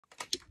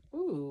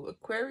Ooh,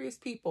 Aquarius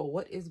people,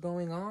 what is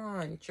going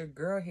on? It's your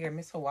girl here,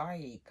 Miss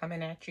Hawaii,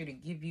 coming at you to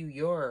give you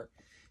your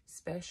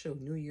special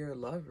New Year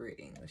love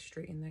reading. Let's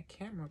straighten that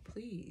camera,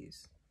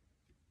 please.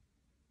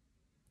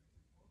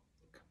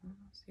 Come on,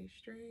 stay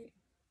straight.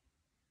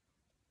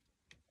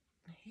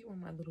 I hate when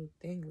my little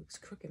thing looks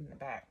crooked in the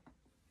back.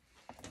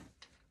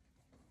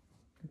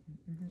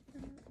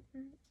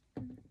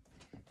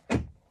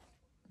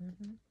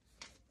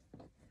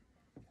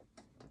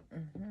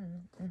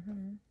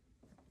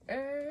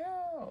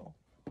 Ayo.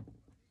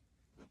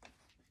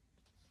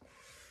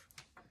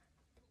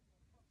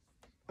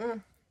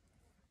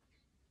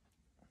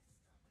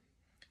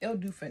 It'll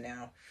do for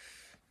now.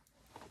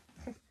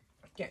 I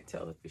can't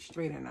tell if it's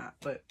straight or not,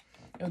 but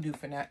it'll do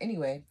for now.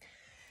 Anyway,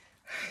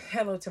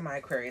 hello to my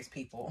Aquarius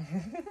people.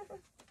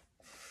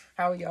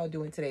 How are y'all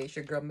doing today? It's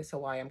your girl, Miss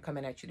Hawaii. I'm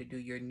coming at you to do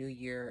your New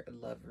Year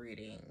love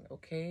reading.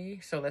 Okay,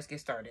 so let's get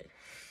started.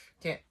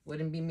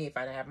 Wouldn't be me if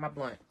I didn't have my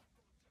blunt.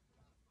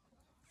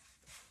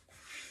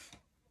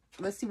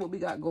 Let's see what we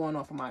got going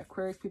on for my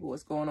Aquarius people.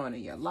 What's going on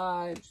in your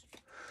lives?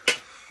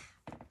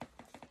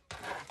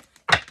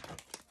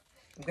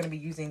 I'm going to be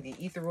using the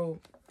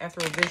Ethereal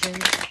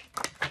Visions.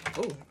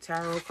 Oh,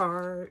 tarot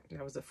card.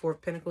 That was the Four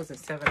of Pentacles and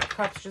Seven of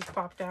Cups just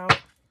popped out.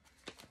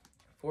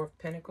 Four of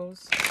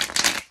Pentacles.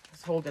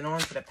 Just holding on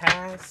to the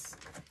past.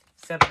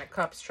 Seven of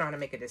Cups, trying to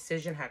make a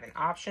decision, having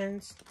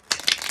options.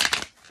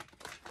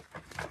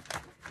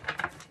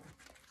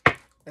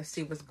 Let's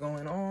see what's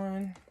going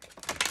on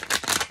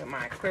with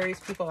my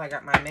Aquarius people. I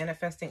got my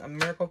Manifesting a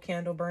Miracle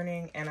candle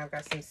burning, and I've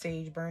got some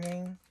sage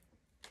burning.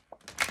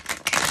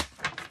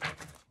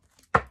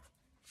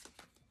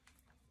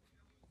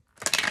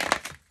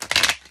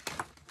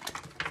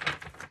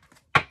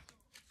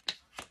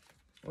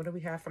 What do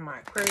we have for my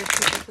Aquarius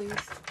people,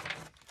 please?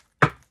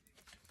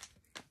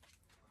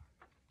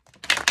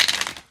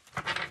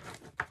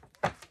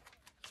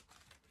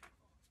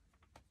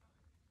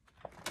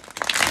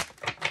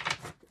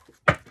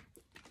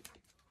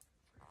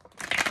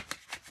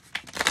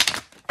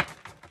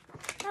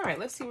 All right,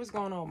 let's see what's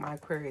going on with my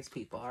Aquarius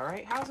people, all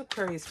right? How's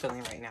Aquarius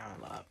feeling right now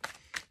in love?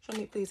 Show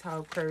me, please,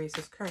 how Aquarius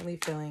is currently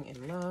feeling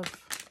in love.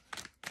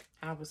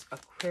 How is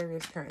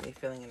Aquarius currently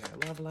feeling in their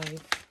love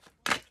life?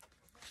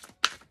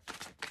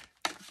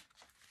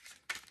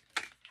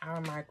 How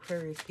are my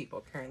Aquarius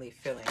people currently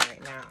feeling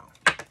right now?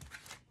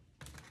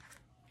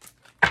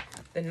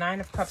 The Nine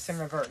of Cups in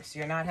reverse.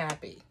 You're not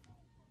happy.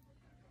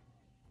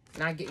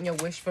 Not getting your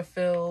wish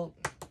fulfilled.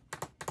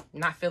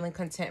 Not feeling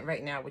content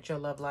right now with your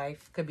love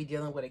life. Could be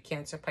dealing with a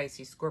Cancer,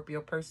 Pisces, Scorpio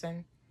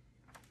person.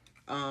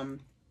 But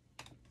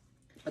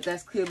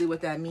that's clearly what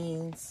that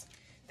means.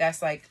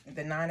 That's like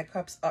the Nine of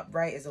Cups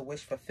upright is a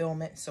wish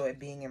fulfillment. So it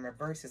being in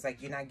reverse is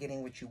like you're not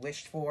getting what you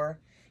wished for.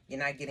 You're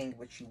not getting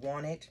what you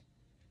wanted.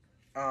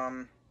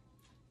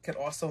 Could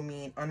also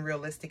mean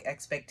unrealistic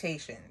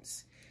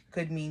expectations.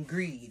 Could mean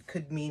greed.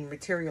 Could mean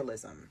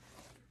materialism.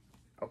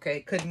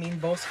 Okay? Could mean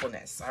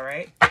boastfulness. All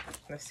right?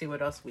 Let's see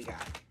what else we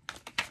got.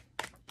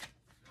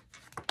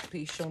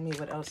 Please show me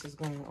what else is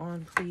going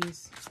on,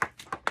 please.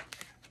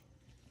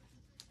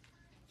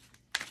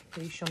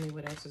 Please show me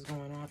what else is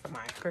going on for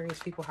my Aquarius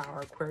people. How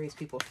are Aquarius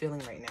people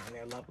feeling right now in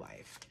their love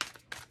life?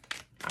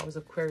 How is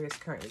Aquarius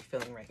currently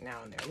feeling right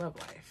now in their love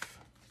life?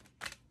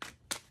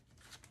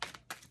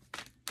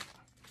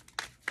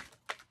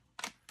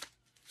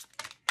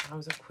 How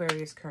is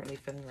Aquarius currently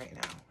feeling right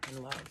now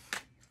in love?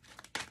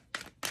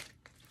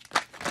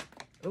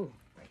 Oh,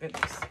 my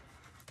goodness.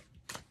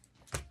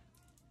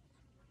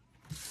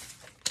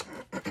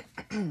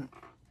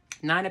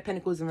 Nine of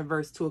Pentacles in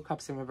reverse, Two of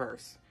Cups in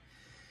reverse.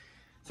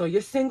 So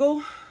you're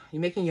single, you're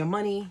making your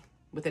money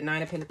with the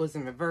Nine of Pentacles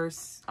in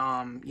reverse.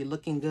 You're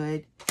looking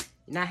good.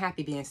 You're not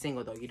happy being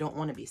single, though. You don't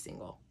want to be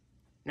single.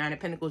 Nine of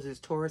Pentacles is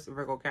Taurus,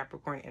 Virgo,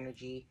 Capricorn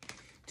energy.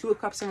 Two of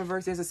Cups in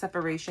reverse. There's a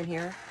separation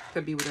here.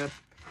 Could be with a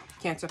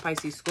Cancer,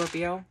 Pisces,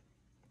 Scorpio.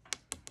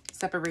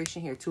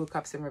 Separation here. Two of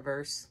Cups in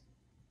reverse.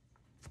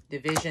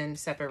 Division,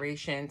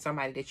 separation.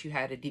 Somebody that you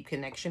had a deep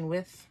connection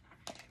with.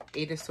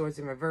 Eight of Swords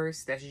in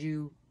reverse. That's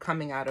you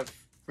coming out of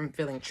from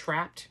feeling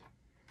trapped.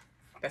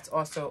 That's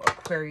also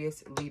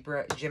Aquarius,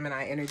 Libra,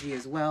 Gemini energy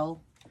as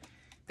well.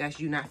 That's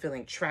you not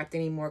feeling trapped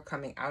anymore,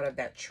 coming out of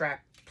that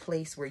trapped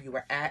place where you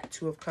were at.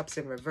 Two of Cups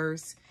in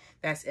reverse.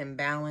 That's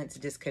imbalance,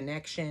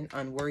 disconnection,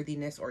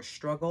 unworthiness, or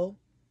struggle.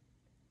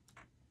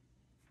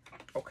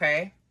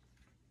 Okay.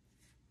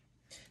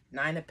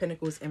 Nine of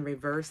Pentacles in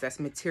reverse. That's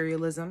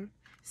materialism,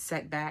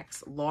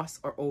 setbacks, loss,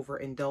 or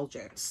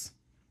overindulgence.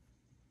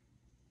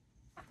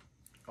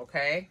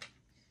 Okay.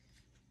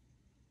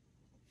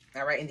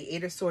 All right. And the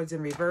Eight of Swords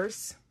in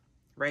reverse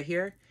right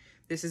here.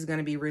 This is going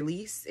to be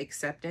release,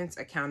 acceptance,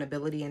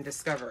 accountability, and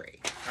discovery.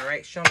 All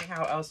right. Show me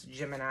how else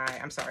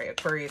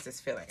Aquarius is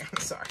feeling.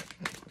 I'm sorry.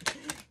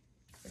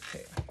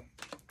 Okay.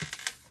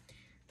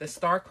 The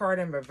Star card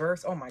in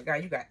reverse. Oh my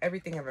God. You got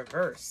everything in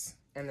reverse.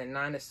 And the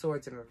Nine of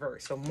Swords in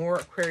reverse. So more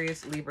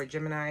Aquarius, Libra,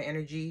 Gemini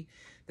energy.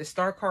 The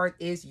Star card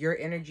is your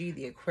energy,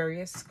 the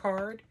Aquarius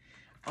card.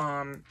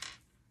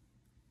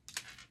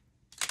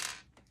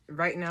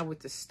 right now with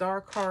the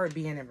Star card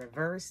being in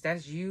reverse,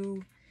 that's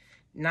you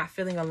not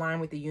feeling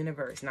aligned with the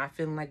universe, not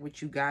feeling like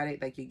what you got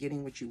it, like you're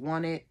getting what you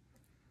wanted.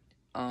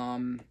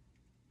 Feeling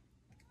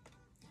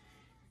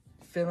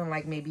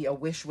like maybe a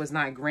wish was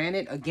not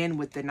granted. Again,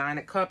 with the Nine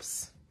of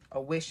Cups,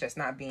 a wish that's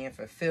not being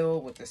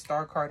fulfilled with the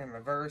Star card in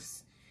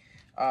reverse.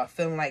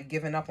 Feeling like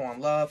giving up on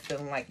love,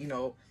 feeling like, you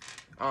know,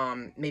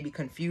 maybe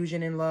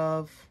confusion in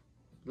love,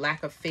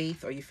 lack of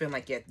faith, or you feel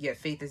like your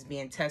faith is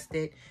being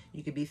tested.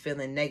 You could be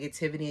feeling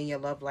negativity in your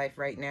love life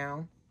right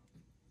now.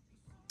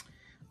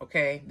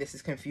 Okay, this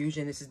is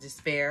confusion, this is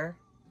despair.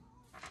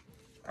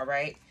 All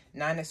right,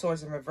 Nine of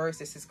Swords in reverse,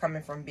 this is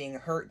coming from being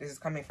hurt. This is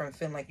coming from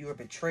feeling like you were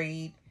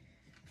betrayed,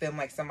 feeling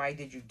like somebody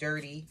did you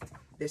dirty.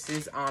 This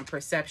is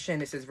perception,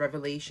 this is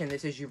revelation,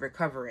 this is you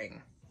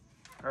recovering.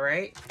 All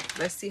right,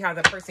 let's see how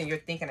the person you're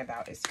thinking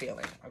about is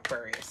feeling,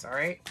 Aquarius. All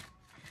right,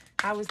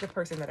 how is the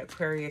person that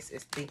Aquarius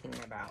is thinking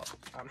about?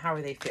 How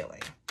are they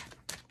feeling?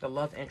 The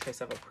love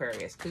interest of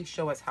Aquarius. Please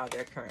show us how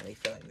they're currently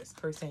feeling. This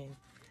person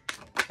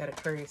that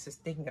Aquarius is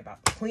thinking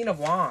about. Queen of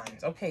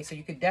Wands. Okay, so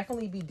you could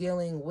definitely be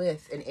dealing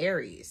with an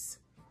Aries.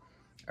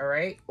 All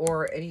right,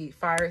 or any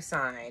fire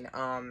sign.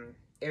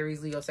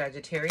 Aries, Leo,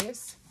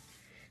 Sagittarius.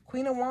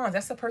 Queen of Wands.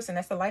 That's the person.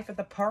 That's the life of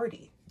the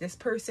party. This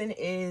person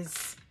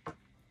is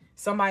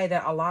somebody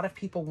that a lot of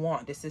people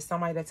want. This is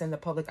somebody that's in the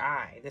public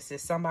eye. This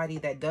is somebody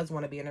that does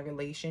want to be in a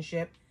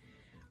relationship,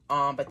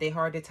 but they're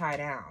hard to tie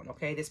down.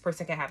 Okay, this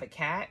person can have a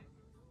cat,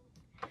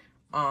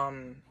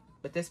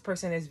 but this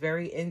person is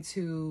very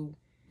into,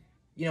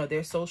 you know,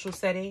 their social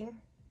setting.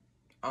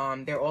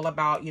 They're all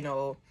about, you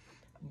know,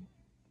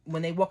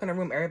 when they walk in a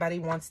room, everybody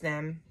wants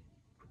them.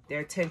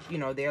 They're you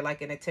know, they're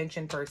like an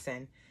attention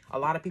person. A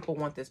lot of people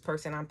want this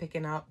person I'm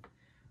picking up.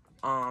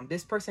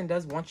 This person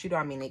does want you to,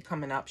 I mean, they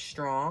coming up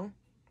strong.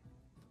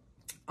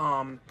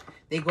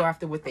 They go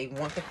after what they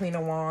want, the Queen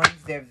of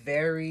Wands. They're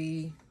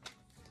very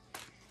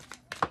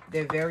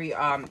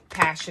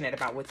passionate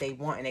about what they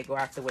want, and they go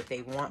after what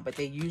they want, but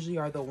they usually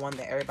are the one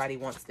that everybody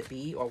wants to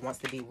be or wants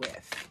to be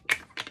with.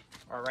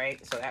 All right,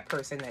 so that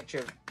person that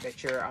you're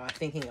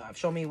thinking of,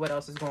 show me what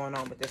else is going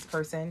on with this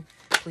person,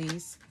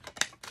 please.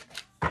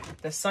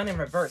 The Sun in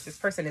reverse. This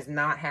person is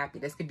not happy.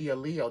 This could be a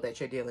Leo that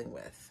you're dealing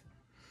with.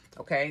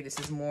 Okay, this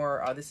is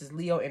more, this is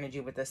Leo energy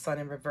with the Sun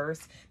in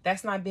reverse.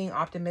 That's not being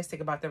optimistic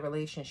about the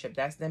relationship.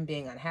 That's them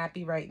being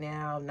unhappy right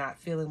now, not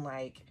feeling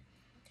like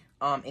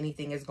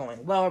anything is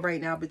going well right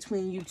now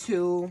between you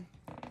two.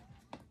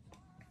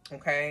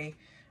 Okay,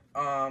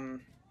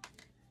 it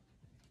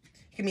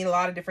can mean a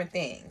lot of different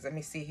things. Let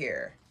me see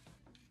here.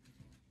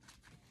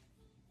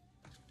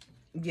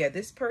 Yeah,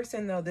 this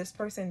person though, this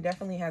person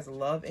definitely has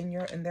love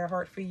in their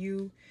heart for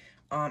you.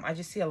 I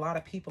just see a lot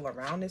of people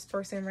around this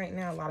person right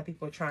now. A lot of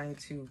people are trying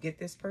to get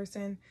this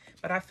person,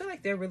 but I feel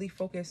like they're really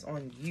focused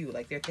on you.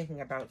 Like they're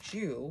thinking about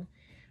you,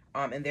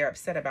 and they're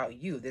upset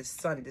about you.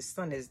 This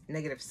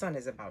negative sun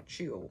is about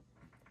you.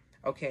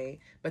 Okay,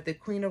 but the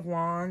Queen of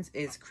Wands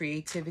is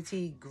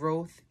creativity,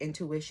 growth,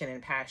 intuition,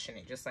 and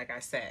passionate, just like I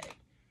said.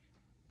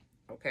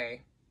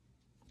 Okay,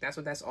 that's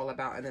what that's all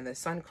about. And then the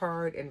Sun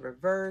card in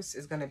reverse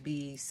is going to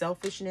be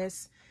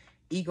selfishness,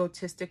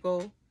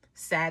 egotistical,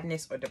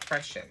 sadness, or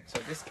depression.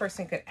 So this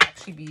person could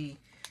actually be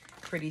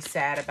pretty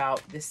sad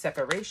about this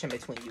separation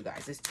between you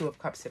guys. This Two of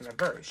Cups in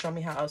reverse. Show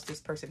me how else this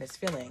person is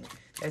feeling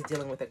that's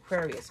dealing with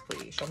Aquarius,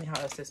 please. Show me how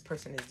else this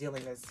person is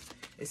dealing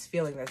that's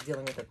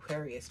dealing with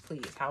Aquarius,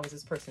 please. How is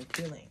this person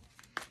feeling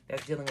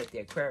that's dealing with the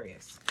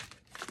Aquarius?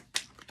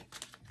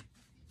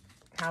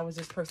 How is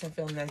this person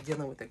feeling that's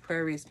dealing with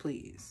Aquarius,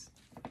 please?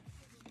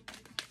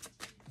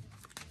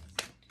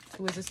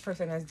 Who is this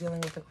person that's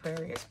dealing with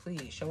Aquarius,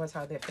 please? Show us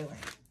how they're feeling.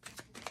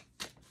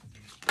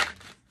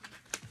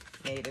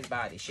 Made his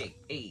body shake.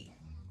 Hey.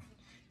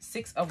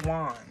 Six of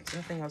Wands.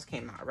 Nothing else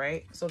came out,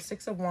 right? So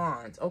Six of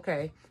Wands.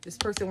 Okay. This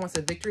person wants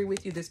a victory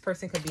with you. This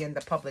person could be in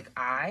the public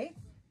eye.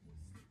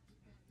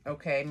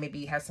 Okay.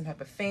 Maybe has some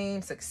type of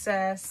fame,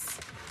 success,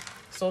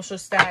 social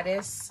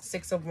status.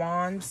 Six of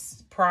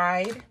Wands.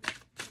 Pride.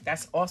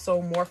 That's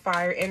also more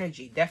fire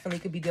energy. Definitely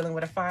could be dealing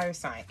with a fire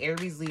sign.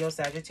 Aries, Leo,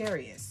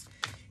 Sagittarius.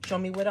 Show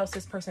me what else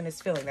this person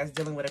is feeling that's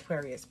dealing with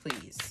Aquarius,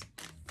 please.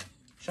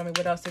 Show me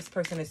what else this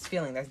person is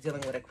feeling that's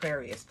dealing with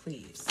Aquarius,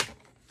 please.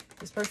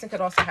 This person could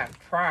also have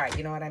pride,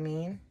 you know what I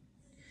mean?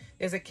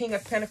 There's a King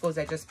of Pentacles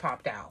that just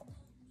popped out.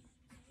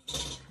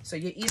 So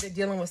you're either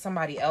dealing with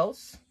somebody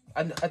else,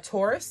 a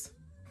Taurus.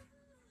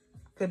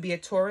 Could be a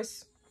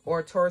Taurus or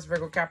a Taurus,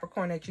 Virgo,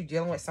 Capricorn that you're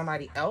dealing with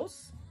somebody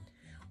else.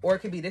 Or it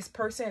could be this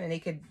person and they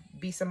could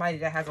be somebody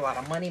that has a lot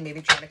of money,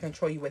 maybe trying to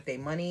control you with their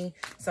money.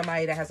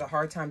 Somebody that has a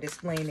hard time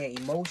displaying their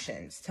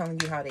emotions, telling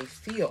you how they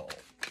feel.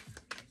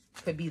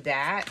 Could be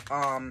that.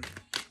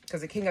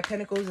 Because the King of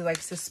Pentacles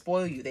likes to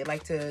spoil you. They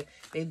like to,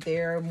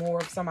 they're more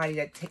of somebody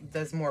that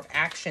does more of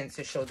actions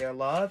to show their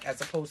love as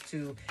opposed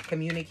to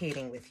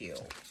communicating with you.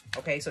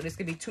 Okay, so this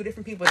could be two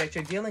different people that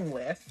you're dealing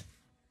with.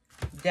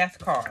 Death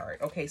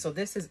card. Okay, so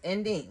this is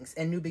endings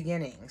and new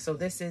beginnings. So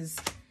this is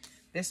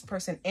this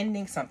person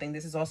ending something.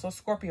 This is also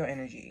Scorpio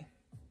energy.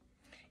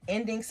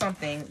 ending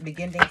something,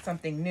 beginning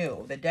something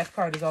new. The Death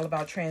card is all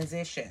about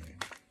transition.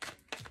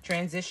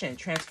 Transition,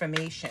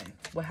 transformation.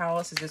 Well, how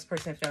else is this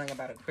person feeling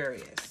about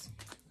Aquarius?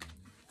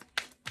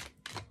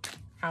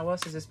 How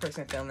else is this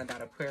person feeling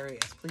about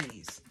Aquarius,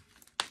 please?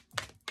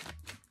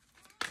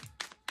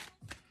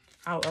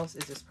 How else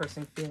is this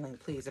person feeling,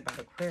 please, about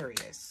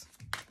Aquarius?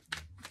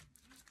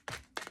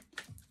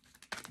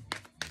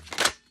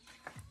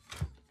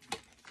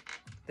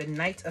 The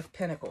Knight of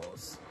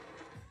Pentacles.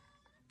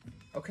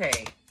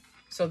 Okay,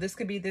 so this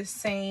could be this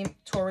same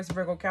Taurus,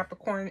 Virgo,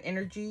 Capricorn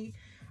energy.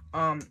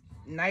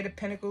 Knight of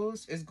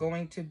Pentacles is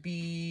going to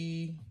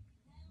be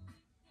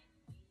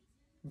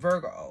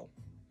Virgo.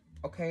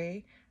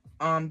 Okay,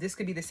 this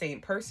could be the same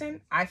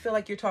person. I feel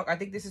like you're talking. I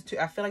think this is two.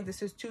 I feel like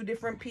this is two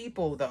different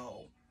people,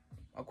 though.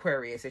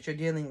 Aquarius, that you're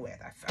dealing with.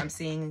 I'm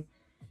seeing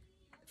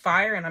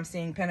fire and I'm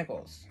seeing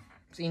pentacles.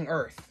 I'm seeing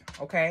earth.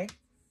 Okay,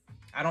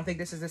 I don't think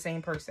this is the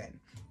same person.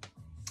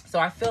 So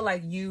I feel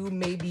like you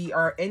maybe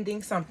are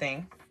ending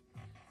something,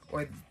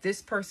 or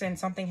this person,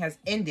 something has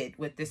ended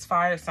with this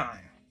fire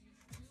sign.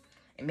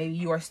 And maybe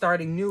you are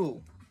starting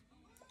new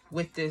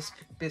with this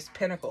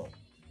pentacle.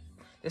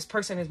 This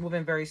person is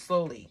moving very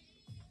slowly.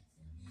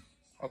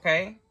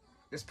 Okay?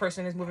 This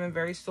person is moving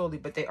very slowly,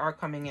 but they are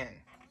coming in.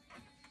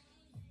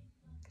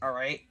 All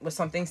right? With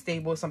something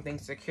stable, something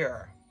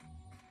secure.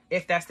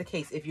 If that's the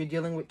case, if you're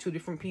dealing with two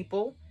different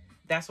people,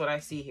 that's what I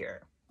see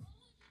here.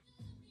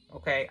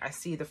 Okay, I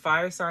see the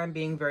fire sign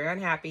being very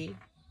unhappy,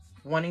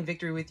 wanting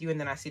victory with you, and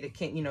then I see the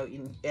king, you know,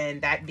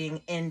 and that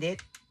being ended,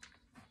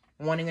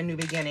 wanting a new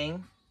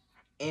beginning,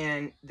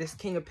 and this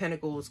King of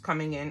Pentacles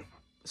coming in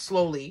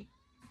slowly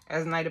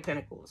as Knight of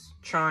Pentacles,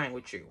 trying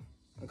with you.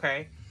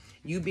 Okay,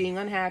 you being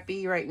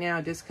unhappy right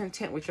now,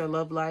 discontent with your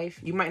love life.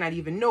 You might not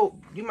even know,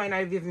 you might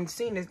not have even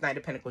seen this Knight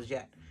of Pentacles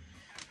yet.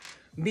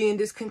 Being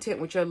discontent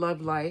with your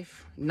love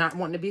life, not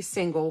wanting to be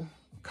single,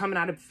 coming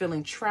out of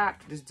feeling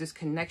trapped, this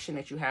disconnection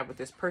that you have with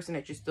this person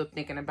that you're still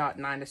thinking about.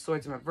 Nine of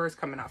Swords in reverse,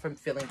 coming out from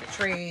feeling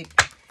betrayed,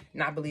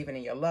 not believing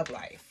in your love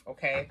life,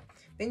 okay?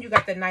 Then you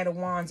got the Knight of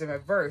Wands in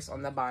reverse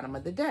on the bottom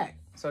of the deck.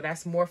 So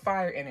that's more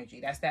fire energy.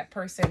 That's that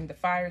person, the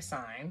fire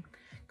sign,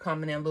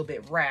 coming in a little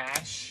bit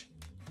rash.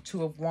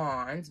 Two of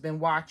Wands, been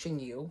watching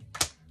you,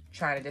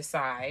 trying to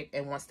decide,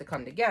 and wants to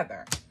come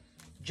together.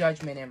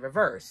 Judgment in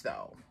reverse,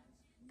 though,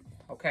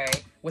 okay?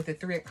 With the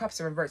Three of Cups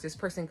in reverse, this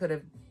person could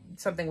have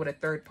something with a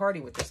third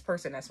party with this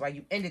person. That's why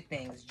you ended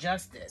things.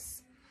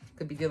 Justice.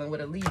 Could be dealing with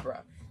a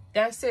Libra.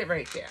 That's it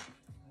right there.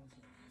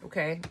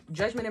 Okay.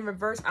 Judgment in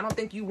reverse. I don't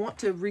think you want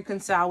to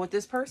reconcile with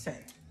this person.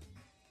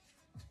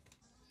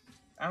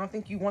 I don't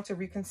think you want to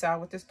reconcile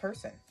with this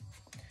person.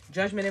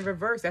 Judgment in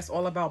reverse. That's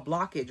all about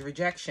blockage,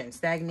 rejection,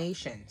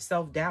 stagnation,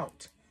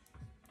 self-doubt.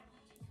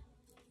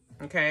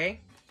 Okay.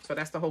 So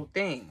that's the whole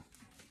thing.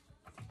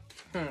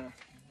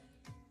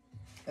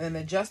 And then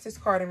the Justice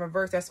card in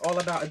reverse, that's all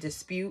about a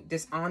dispute,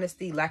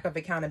 dishonesty, lack of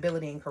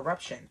accountability, and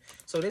corruption.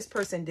 So this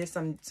person did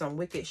some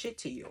wicked shit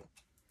to you.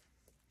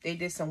 They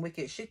did some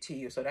wicked shit to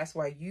you. So that's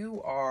why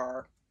you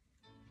are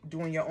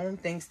doing your own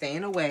thing,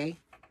 staying away.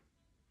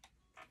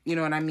 You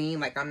know what I mean?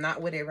 Like, I'm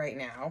not with it right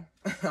now.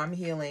 I'm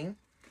healing.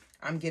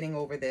 I'm getting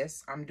over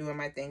this. I'm doing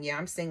my thing. Yeah,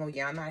 I'm single.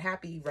 Yeah, I'm not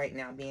happy right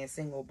now being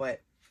single,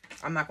 but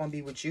I'm not going to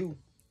be with you.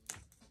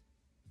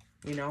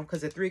 You know, because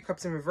the Three of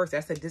Cups in reverse,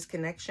 that's a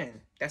disconnection.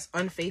 That's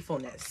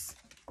unfaithfulness.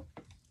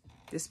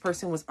 This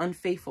person was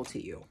unfaithful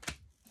to you.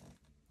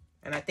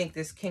 And I think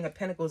this King of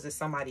Pentacles is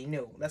somebody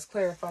new. Let's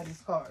clarify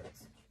these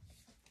cards.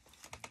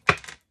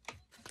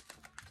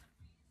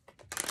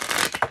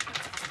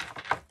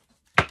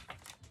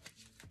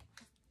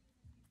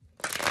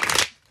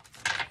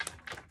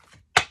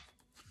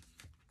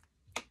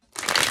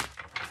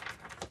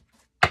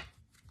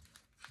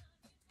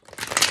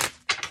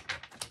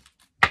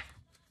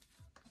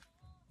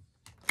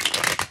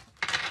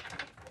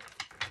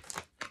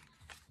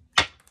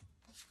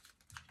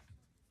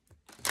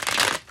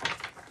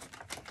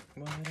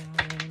 What I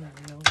wanna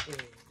know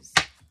is,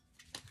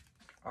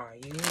 are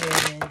you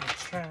willing to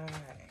try?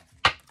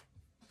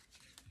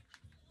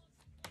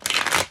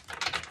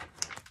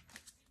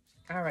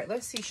 All right,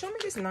 let's see. Show me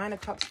this Nine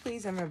of Cups,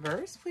 please, in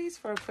reverse, please,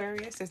 for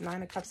Aquarius. This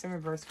Nine of Cups in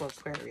reverse for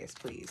Aquarius,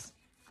 please.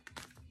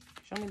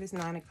 Show me this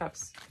Nine of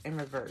Cups in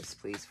reverse,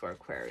 please, for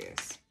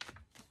Aquarius.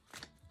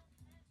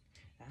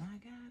 I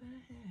gotta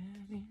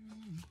have you.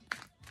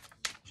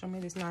 Show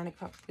me this Nine of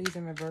Cups, please,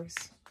 in reverse.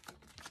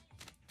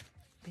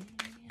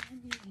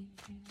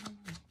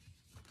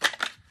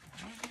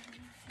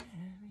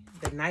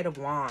 The Knight of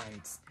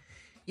Wands.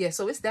 Yeah,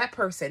 so it's that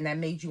person that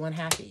made you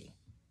unhappy.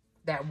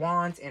 That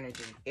Wands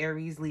energy.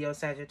 Aries, Leo,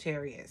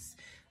 Sagittarius.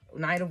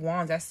 Knight of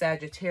Wands, that's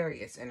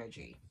Sagittarius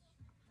energy.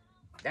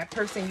 That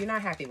person, you're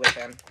not happy with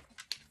them.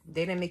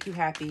 They didn't make you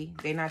happy.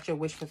 They're not your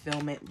wish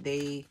fulfillment.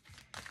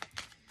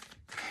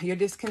 You're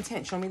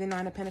discontent. Show me the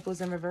Nine of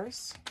Pentacles in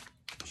reverse.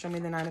 Show me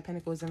the Nine of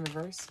Pentacles in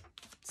reverse.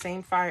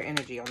 Same fire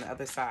energy on the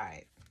other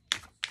side.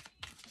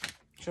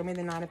 Show me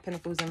the Nine of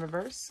Pentacles in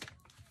reverse.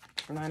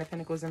 The Nine of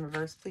Pentacles in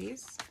reverse,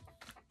 please.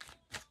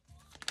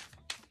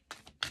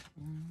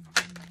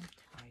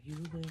 Are you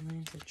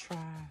willing to try?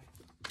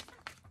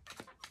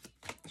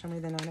 Show me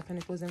the Nine of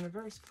Pentacles in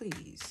reverse,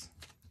 please.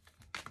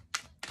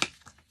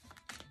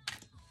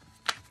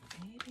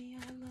 Maybe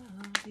I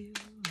love you.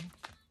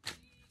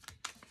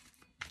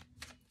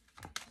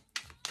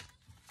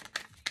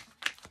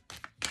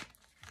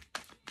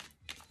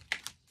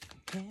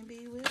 Can't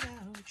be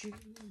without you.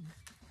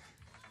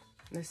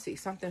 Let's see,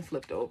 something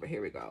flipped over.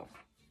 Here we go.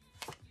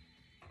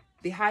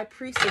 The High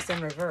Priestess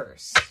in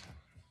reverse.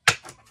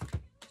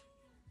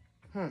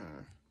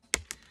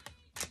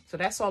 So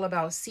that's all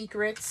about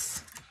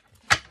secrets.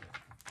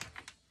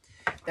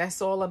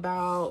 That's all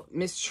about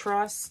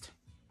mistrust.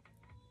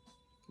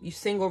 You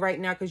single right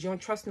now because you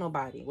don't trust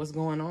nobody. What's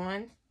going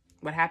on?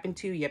 What happened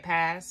to you? Your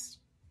past?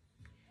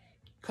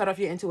 Cut off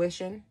your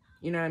intuition.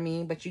 You know what I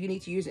mean? But you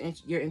need to use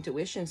your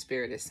intuition,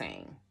 Spirit is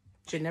saying.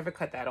 Should never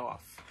cut that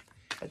off.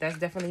 But that's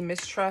definitely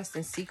mistrust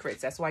and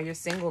secrets. That's why you're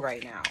single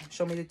right now.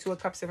 Show me the Two of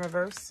Cups in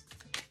reverse.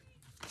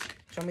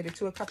 Show me the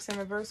Two of Cups in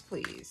reverse,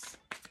 please.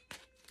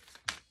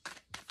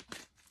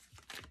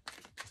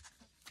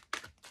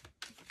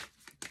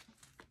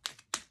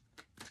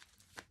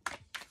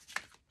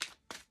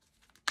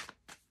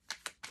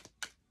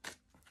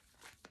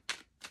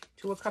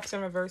 Two of Cups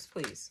in reverse,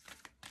 please.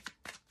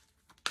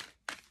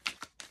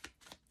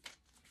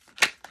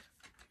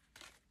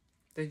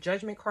 The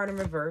Judgment card in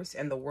reverse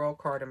and the World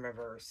card in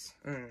reverse.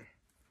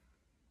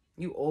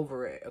 You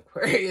over it,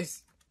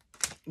 Aquarius.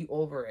 You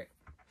over it.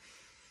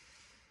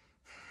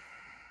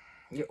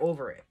 You're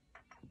over it.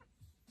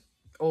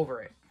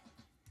 Over it.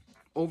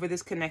 Over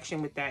this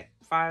connection with that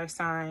fire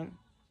sign.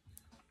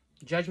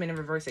 Judgment in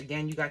reverse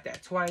again. You got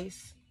that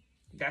twice.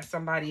 That's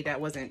somebody that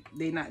wasn't,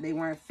 they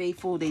weren't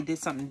faithful. They did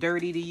something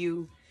dirty to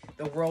you.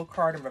 The World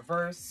card in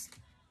reverse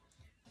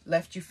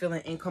left you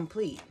feeling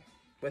incomplete.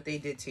 What they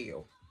did to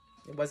you.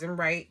 It wasn't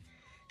right.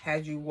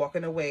 Had you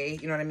walking away,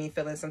 you know what I mean,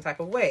 feeling some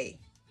type of way.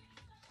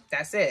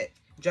 That's it.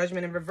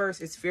 Judgment in reverse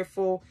is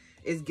fearful,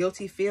 is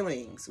guilty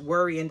feelings,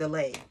 worry, and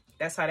delay.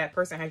 That's how that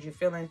person has you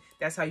feeling.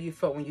 That's how you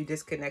felt when you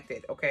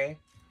disconnected, okay,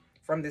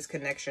 from this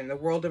connection. The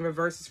World in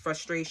reverse is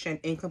frustration,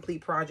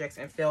 incomplete projects,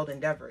 and failed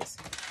endeavors.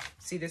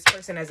 See, this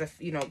person as a,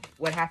 you know,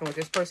 what happened with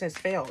this person is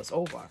failed. It's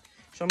over.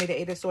 Show me the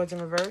Eight of Swords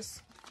in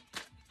reverse.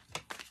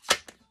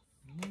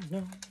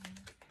 No.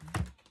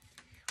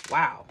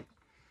 Wow.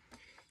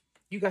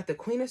 You got the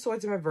Queen of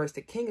Swords in reverse,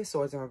 the King of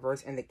Swords in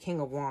reverse, and the King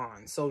of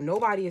Wands. So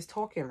nobody is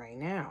talking right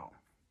now.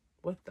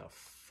 What the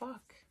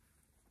fuck?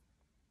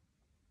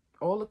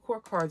 All the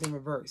Court cards in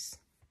reverse.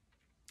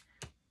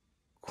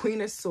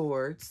 Queen of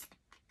Swords.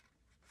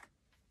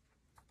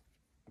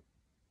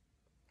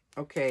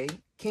 Okay.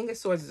 King of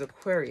Swords is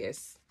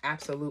Aquarius.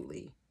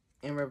 Absolutely.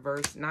 In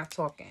reverse, not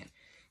talking.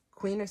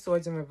 Queen of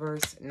Swords in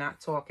reverse,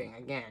 not talking.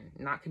 Again,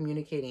 not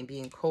communicating,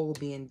 being cold,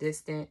 being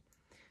distant.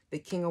 The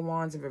King of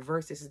Wands in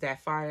reverse, this is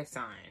that fire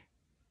sign.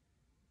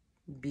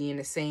 Being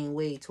the same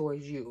way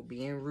towards you.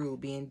 Being rude,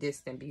 being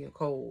distant, being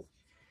cold.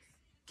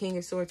 King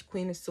of Swords,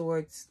 Queen of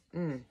Swords.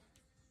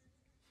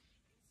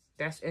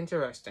 That's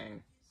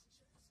interesting.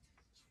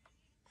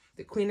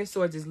 The Queen of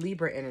Swords is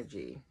Libra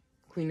energy.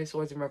 Queen of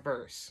Swords in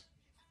reverse.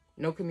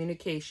 No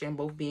communication,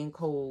 both being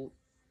cold.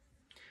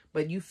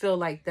 But you feel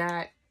like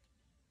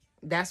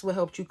that's what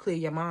helped you clear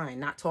your mind,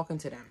 not talking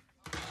to them.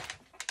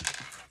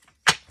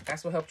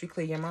 That's what helped you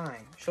clear your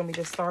mind. Show me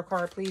the Star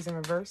card, please, in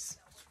reverse.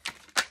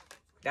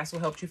 That's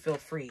what helped you feel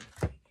free.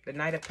 The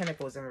Knight of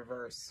Pentacles in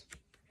reverse.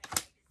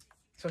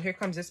 So here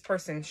comes this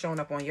person showing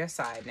up on your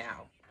side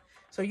now.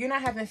 So you're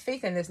not having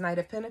faith in this Knight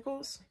of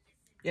Pentacles.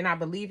 You're not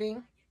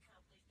believing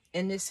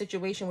in this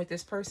situation with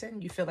this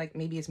person. You feel like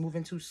maybe it's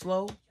moving too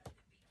slow.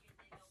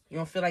 You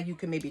don't feel like you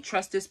can maybe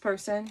trust this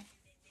person.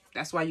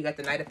 That's why you got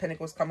the Knight of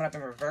Pentacles coming up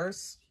in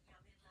reverse.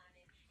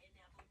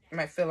 You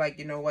might feel like,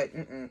 you know what,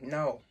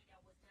 no.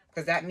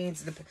 Because that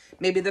means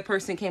maybe the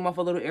person came off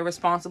a little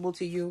irresponsible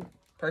to you.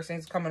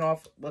 Person's coming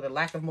off with a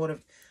lack of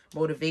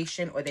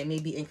motivation, or they may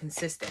be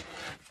inconsistent.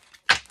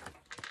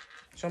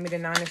 Show me the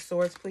Nine of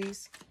Swords,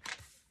 please.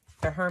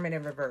 The Hermit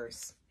in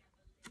reverse.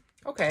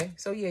 Okay,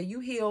 so yeah,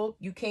 you healed.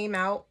 You came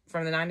out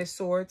from the Nine of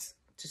Swords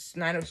to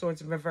Nine of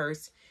Swords in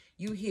reverse.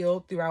 You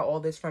healed throughout all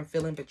this from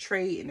feeling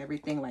betrayed and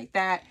everything like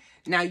that.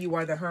 Now you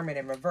are the Hermit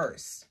in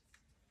reverse.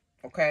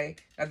 Okay,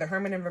 now the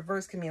Hermit in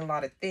reverse can mean a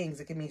lot of things.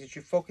 It can mean that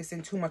you're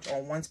focusing too much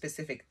on one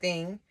specific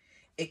thing.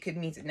 It could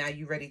mean that now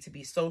you're ready to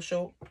be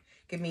social. It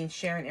could mean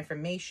sharing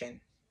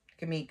information. It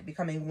could mean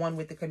becoming one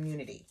with the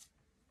community.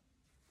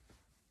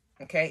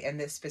 Okay, and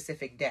this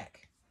specific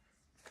deck.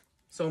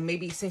 So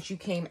maybe since you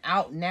came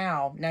out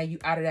now you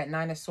out of that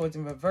Nine of Swords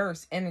in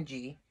reverse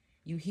energy,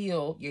 you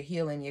heal, you're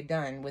healing, you're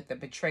done with the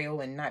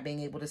betrayal and not being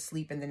able to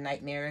sleep and the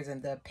nightmares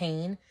and the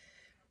pain.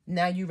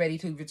 Now you're ready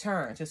to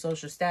return to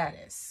social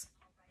status.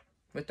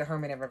 With the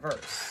Hermit in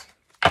reverse.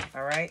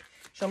 All right.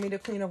 Show me the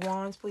Queen of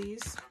Wands,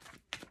 please.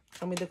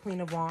 Show me the Queen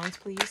of Wands,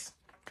 please.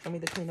 Show me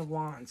the Queen of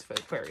Wands for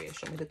Aquarius.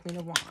 Show me the Queen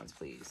of Wands,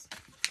 please.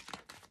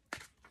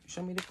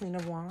 Show me the Queen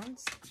of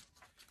Wands.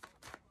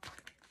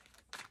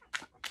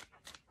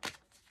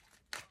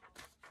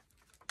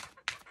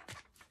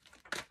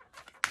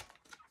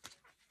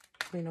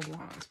 Queen of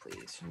Wands,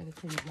 please. Show me the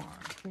Queen of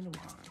Wands. Queen of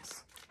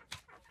Wands.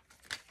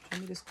 Show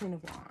me this Queen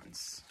of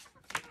Wands.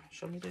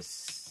 Show me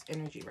this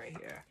energy right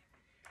here.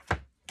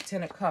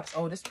 10 of Cups.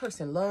 Oh, this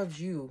person loves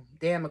you.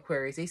 Damn,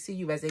 Aquarius. They see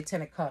you as a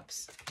 10 of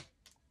Cups.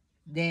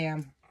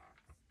 Damn.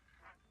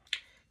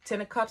 10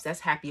 of Cups,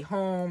 that's happy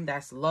home.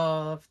 That's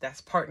love. That's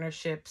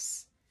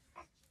partnerships.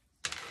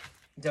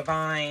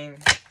 Divine.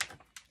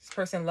 This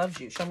person loves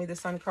you. Show me the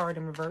Sun card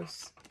in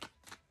reverse.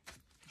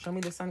 Show me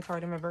the Sun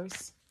card in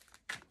reverse.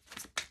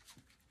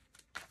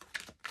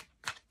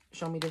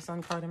 Show me the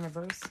Sun card in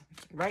reverse.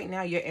 Right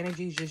now, your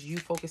energy is just you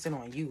focusing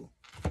on you.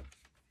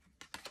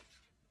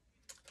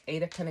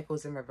 8 of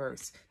Pentacles in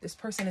reverse. This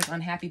person is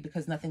unhappy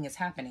because nothing is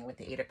happening with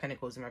the 8 of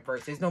Pentacles in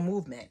reverse. There's no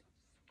movement.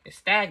 It's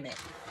stagnant.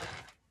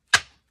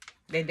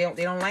 They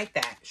don't like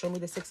that. Show me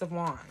the 6 of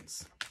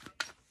Wands.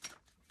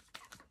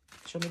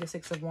 Show me the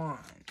 6 of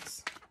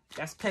Wands.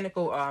 That's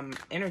Pentacle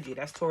energy.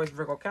 That's Taurus,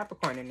 Virgo,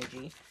 Capricorn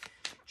energy.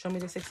 Show me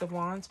the 6 of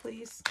Wands,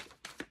 please.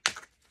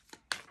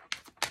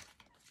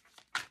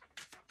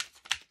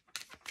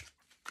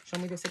 Show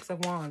me the 6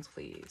 of Wands,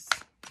 please.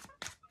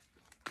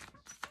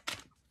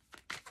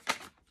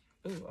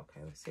 Ooh, okay,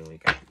 let's see what we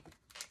got.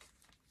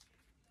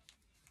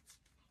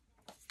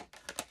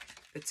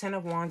 The 10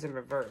 of Wands in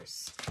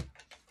reverse.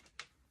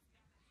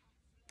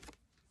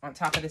 On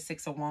top of the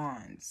 6 of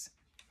Wands.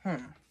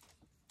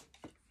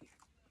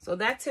 So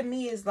that to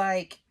me is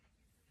like,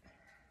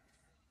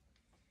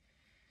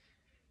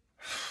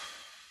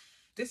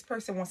 this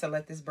person wants to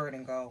let this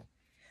burden go.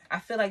 I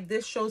feel like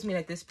this shows me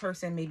that this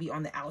person maybe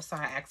on the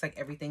outside acts like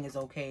everything is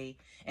okay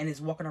and is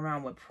walking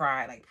around with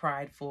pride, like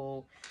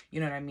prideful,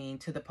 you know what I mean,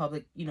 to the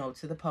public, you know,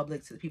 to the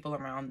public, to the people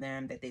around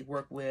them that they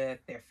work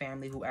with, their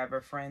family, whoever,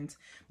 friends.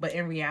 But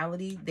in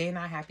reality, they're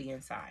not happy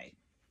inside.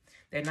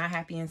 They're not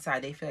happy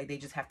inside. They feel like they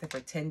just have to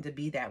pretend to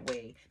be that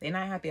way. They're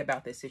not happy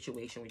about this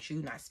situation with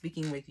you, not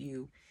speaking with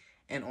you,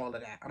 and all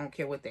of that. I don't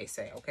care what they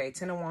say, okay?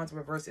 10 of Wands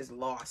reverse is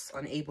lost,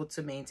 unable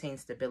to maintain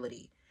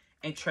stability,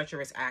 and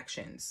treacherous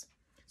actions.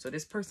 So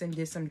this person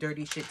did some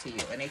dirty shit to you,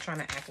 and they're trying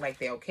to act like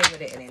they're okay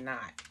with it, and they're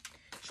not.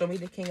 Show me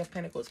the King of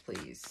Pentacles,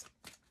 please.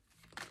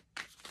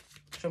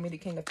 Show me the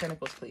King of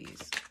Pentacles,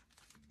 please.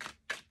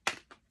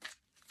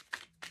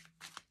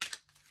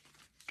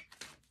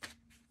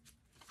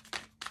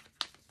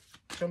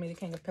 Show me the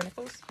King of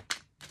Pentacles.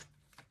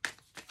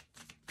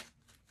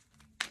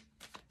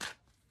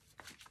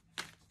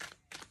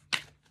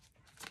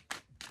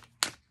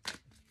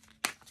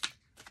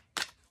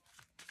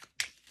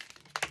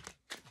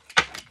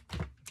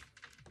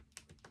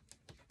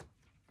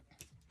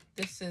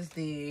 This is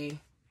the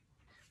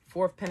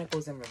 4 of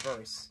Pentacles in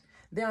reverse.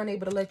 They're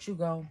unable to let you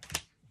go.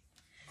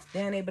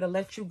 They're unable to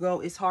let you go.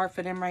 It's hard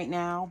for them right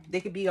now. They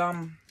could be,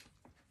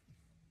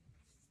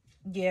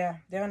 yeah,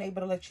 they're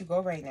unable to let you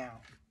go right now.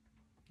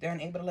 They're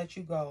unable to let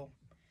you go.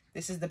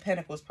 This is the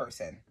Pentacles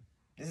person.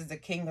 This is the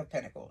King of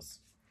Pentacles.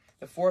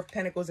 The 4 of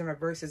Pentacles in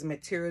reverse is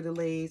material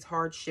delays,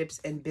 hardships,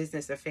 and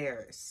business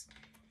affairs.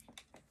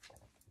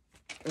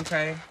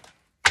 Okay.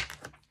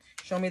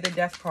 Show me the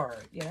Death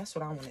card. Yeah, that's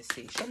what I want to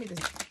see. Show me this.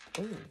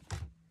 Ooh.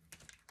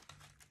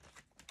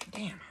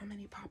 Damn, how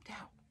many popped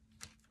out?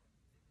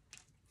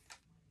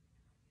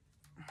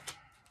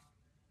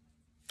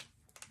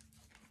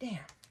 Damn,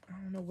 I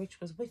don't know which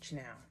was which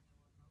now.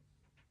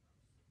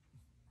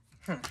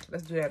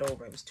 Let's do that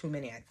over. It was too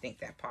many, I think,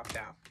 that popped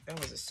out. That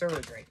was a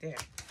surge right there.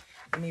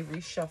 Let me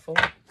reshuffle.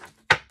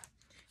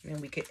 And then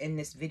we could end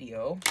this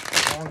video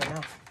long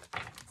enough.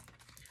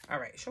 All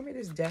right, show me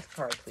this Death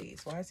card,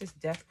 please. Why is this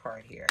Death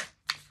card here?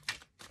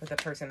 For the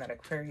person that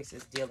Aquarius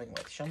is dealing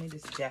with. Show me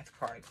this Death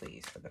card,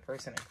 please. For the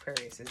person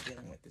Aquarius is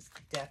dealing with. This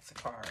Death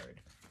card.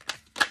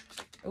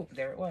 Oh,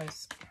 there it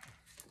was.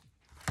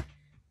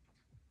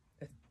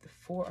 The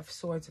 4 of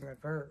Swords in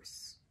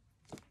reverse.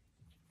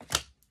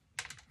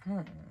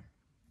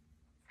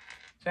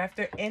 So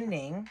after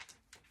ending,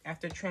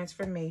 after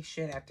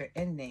transformation, after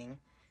ending,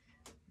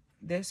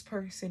 this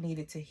person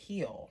needed to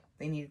heal.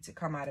 They needed to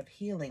come out of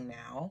healing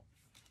now.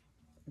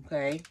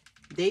 Okay?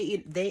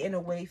 They in a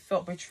way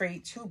felt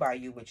betrayed too by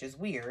you, which is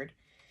weird.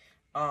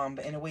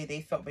 But in a way they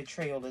felt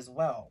betrayal as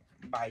well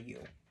by you.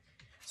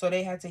 So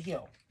they had to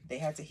heal. They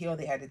had to heal.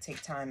 They had to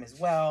take time as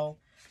well,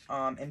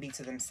 and be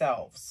to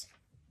themselves.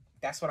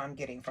 That's what I'm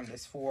getting from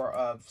this 4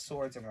 of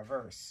Swords in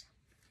reverse.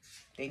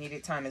 They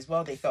needed time as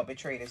well. They felt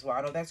betrayed as well.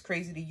 I know that's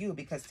crazy to you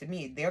because to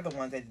me, they're the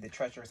ones that did the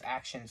treacherous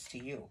actions to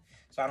you.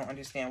 So I don't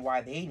understand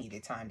why they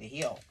needed time to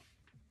heal.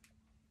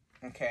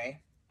 Okay?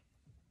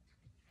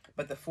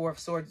 But the 4 of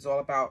Swords is all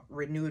about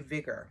renewed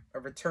vigor, a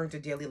return to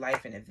daily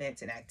life and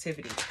events and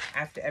activity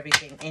after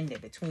everything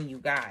ended between you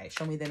guys.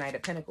 Show me the Knight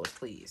of Pentacles,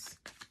 please.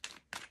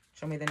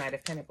 Show me the Knight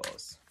of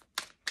Pentacles.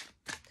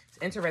 It's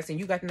interesting.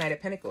 You got the Knight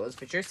of Pentacles,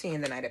 but you're seeing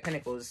the Knight of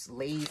Pentacles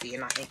lazy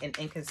and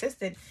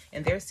inconsistent,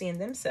 and they're seeing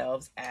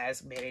themselves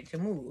as ready to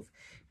move.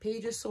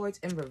 Page of Swords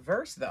in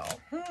reverse, though.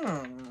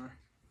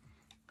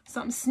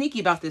 Something sneaky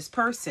about this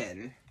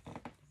person.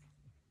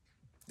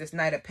 This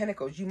Knight of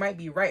Pentacles. You might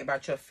be right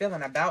about your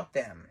feeling about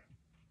them,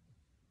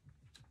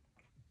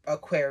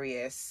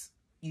 Aquarius.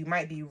 you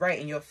might be right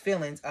in your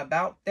feelings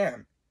about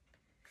them.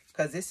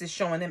 Because this is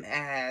showing them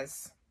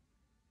as,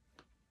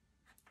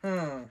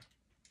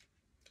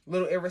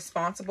 little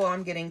irresponsible,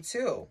 I'm getting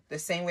too. The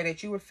same way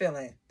that you were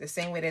feeling. The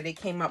same way that they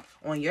came up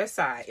on your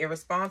side.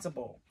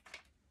 Irresponsible.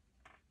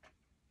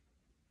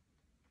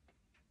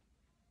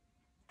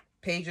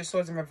 Page of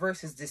Swords in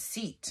reverse is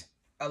deceit.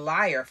 A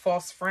liar.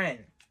 False friend.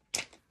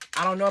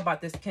 I don't know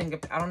about this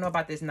I don't know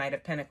about this Knight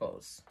of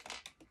Pentacles.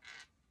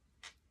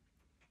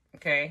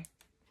 Okay.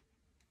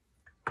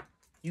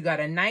 You got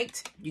a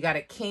Knight. You got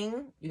a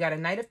King. You got a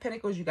Knight of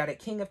Pentacles. You got a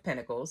King of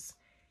Pentacles.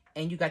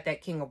 And you got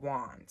that King of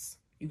Wands.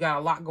 You got a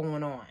lot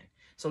going on.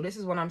 So this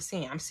is what I'm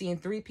seeing. I'm seeing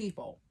 3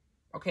 people.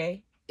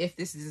 Okay. If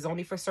this is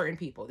only for certain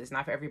people, this is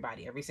not for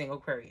everybody, every single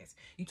Aquarius.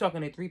 You're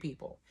talking to 3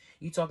 people.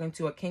 You're talking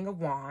to a King of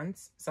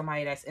Wands,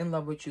 somebody that's in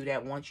love with you,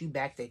 that wants you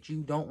back, that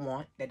you don't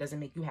want, that doesn't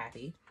make you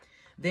happy.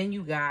 Then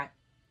you got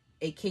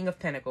a King of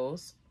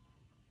Pentacles,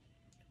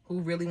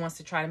 who really wants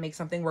to try to make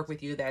something work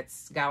with you,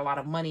 that's got a lot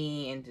of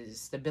money and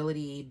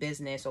stability,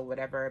 business or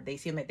whatever. They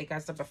seem like they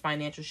got some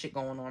financial shit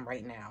going on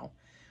right now.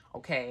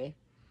 Okay.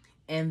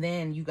 And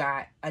then you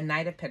got a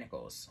Knight of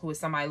Pentacles, who is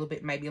somebody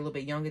might be a little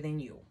bit younger than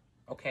you.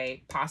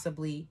 Okay,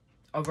 possibly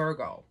a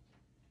Virgo.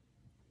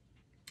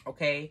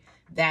 Okay,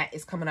 that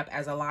is coming up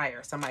as a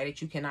liar, somebody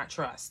that you cannot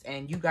trust.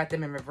 And you got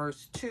them in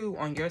reverse too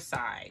on your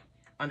side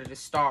under the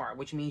star,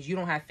 which means you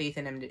don't have faith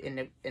in them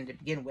to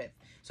begin with.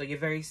 So you're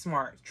very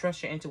smart.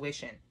 Trust your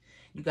intuition.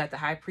 You got the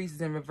High Priestess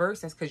in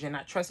reverse. That's because you're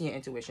not trusting your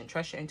intuition.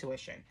 Trust your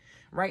intuition.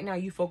 Right now,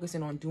 you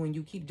focusing on doing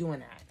you. Keep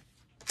doing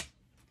that.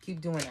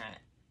 Keep doing that.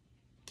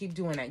 Keep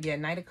doing that. Yeah,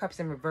 Knight of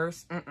Cups in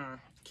reverse.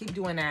 Keep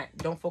doing that.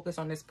 Don't focus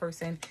on this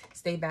person.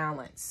 Stay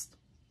balanced.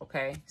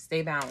 Okay?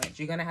 Stay balanced.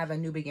 You're going to have a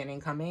new beginning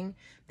coming.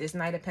 This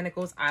Knight of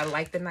Pentacles, I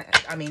like the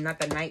Knight. I mean, not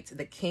the Knight.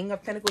 The King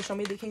of Pentacles. Show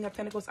me the King of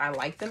Pentacles. I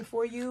like them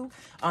for you.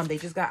 They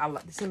just got,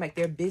 it seems like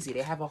they're busy.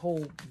 They have a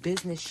whole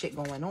business shit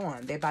going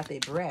on. They're about their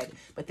bread.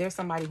 But there's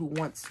somebody who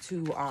wants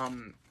to,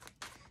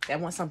 that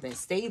wants something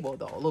stable,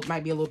 though.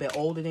 Might be a little bit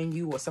older than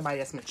you, or somebody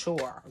that's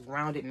mature, a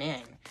grounded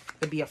man.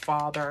 Could be a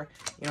father.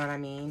 You know what I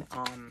mean?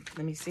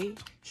 Let me see.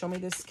 Show me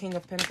this King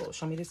of Pentacles.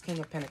 Show me this King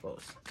of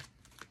Pentacles.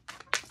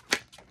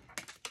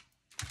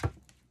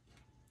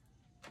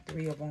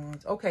 3 of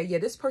Wands. Okay, yeah,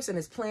 this person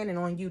is planning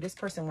on you. This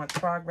person wants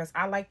progress.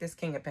 I like this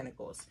King of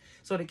Pentacles.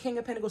 So the King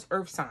of Pentacles,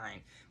 earth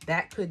sign.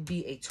 That could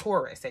be a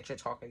Taurus that you're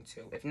talking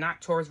to. If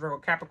not Taurus, Virgo,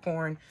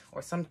 Capricorn,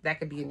 or some that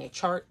could be in your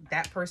chart.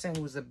 That person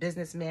who's a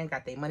businessman,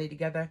 got their money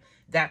together,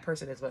 that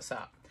person is what's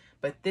up.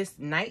 But this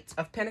Knight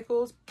of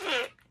Pentacles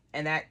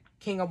and that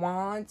King of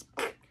Wands,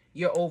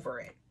 you're over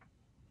it.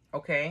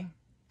 Okay?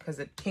 Because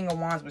the King of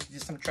Wands was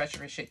just some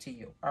treacherous shit to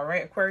you. All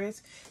right,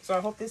 Aquarius? So I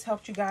hope this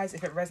helped you guys.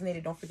 If it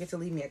resonated, don't forget to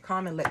leave me a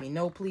comment. Let me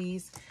know,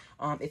 please.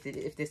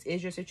 If this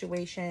is your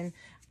situation.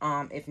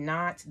 If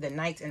not, the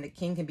Knight and the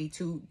King can be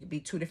two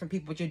different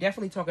people. But you're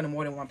definitely talking to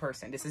more than one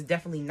person. This is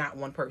definitely not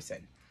one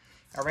person.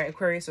 All right,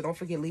 Aquarius? So don't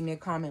forget, leave me a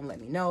comment and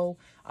let me know.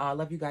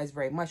 Love you guys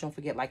very much. Don't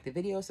forget, like the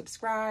video,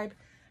 subscribe.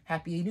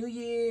 Happy New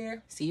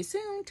Year. See you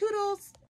soon. Toodles.